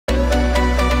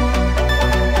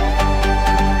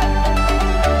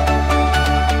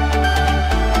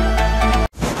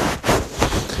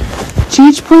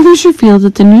each point there's revealed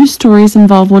that the new stories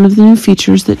involve one of the new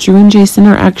features that Drew and Jason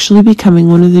are actually becoming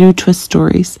one of the new twist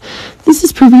stories. This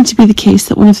is proving to be the case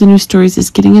that one of the new stories is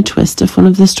getting a twist if one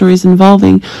of the stories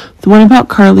involving the one about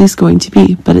Carly is going to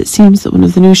be, but it seems that one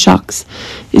of the new shocks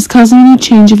is causing a new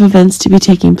change of events to be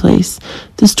taking place.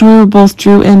 The story where both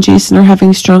Drew and Jason are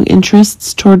having strong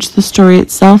interests towards the story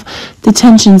itself, the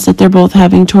tensions that they're both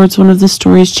having towards one of the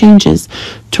stories changes,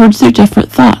 towards their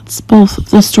different thoughts. Both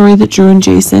the story that Drew and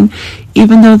Jason,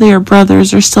 even though they are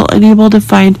brothers, are still unable to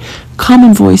find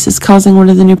common voice is causing one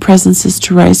of the new presences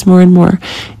to rise more and more.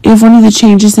 If one of the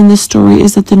changes in this story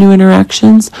is that the new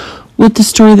interactions with the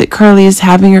story that Carly is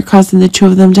having are causing the two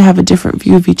of them to have a different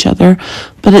view of each other,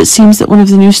 but it seems that one of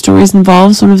the new stories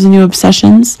involves one of the new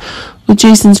obsessions with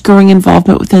Jason's growing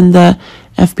involvement within the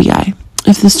FBI.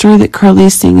 If the story that Carly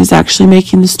is seeing is actually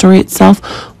making the story itself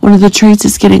one of the traits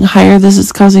is getting higher, this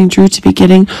is causing Drew to be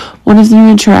getting one of the new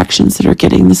interactions that are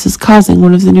getting. This is causing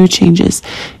one of the new changes.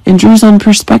 In Drew's own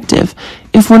perspective,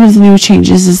 if one of the new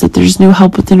changes is that there's new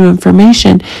help with the new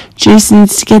information Jason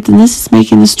needs to get, then this is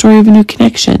making the story of a new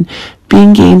connection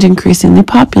being gained increasingly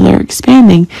popular,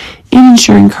 expanding, and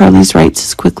ensuring Carly's rights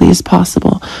as quickly as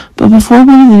possible. But before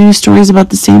one of the new stories about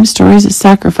the same stories as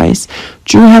Sacrifice,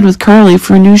 Drew had with Carly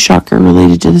for a new shocker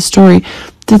related to the story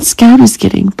that Scout is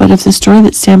getting. But if the story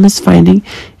that Sam is finding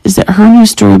is that her new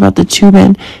story about the two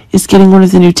men is getting one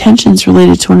of the new tensions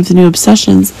related to one of the new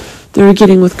obsessions they're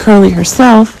getting with Carly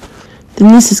herself,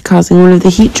 then this is causing one of the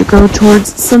heat to grow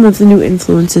towards some of the new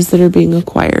influences that are being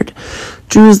acquired.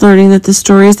 Drew is learning that the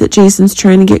story is that Jason's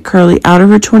trying to get Carly out of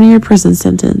her 20-year prison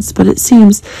sentence, but it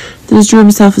seems that as Drew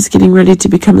himself is getting ready to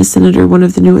become a senator, one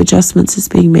of the new adjustments is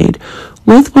being made,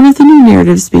 with one of the new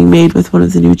narratives being made, with one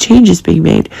of the new changes being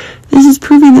made. This is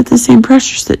proving that the same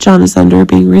pressures that John is under are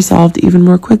being resolved even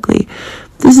more quickly.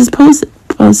 This is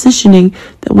positioning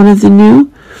that one of the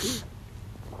new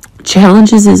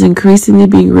challenges is increasingly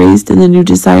being raised, and the new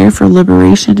desire for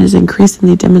liberation is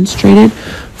increasingly demonstrated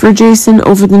for Jason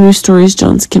over the new stories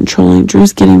John's controlling.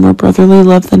 Drew's getting more brotherly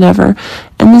love than ever,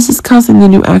 and this is causing the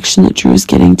new action that Drew is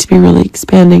getting to be really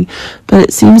expanding. But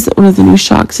it seems that one of the new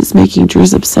shocks is making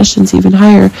Drew's obsessions even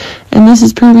higher, and this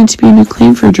is proving to be a new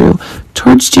claim for Drew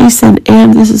towards Jason,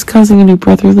 and this is causing a new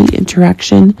brotherly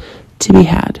interaction to be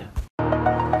had.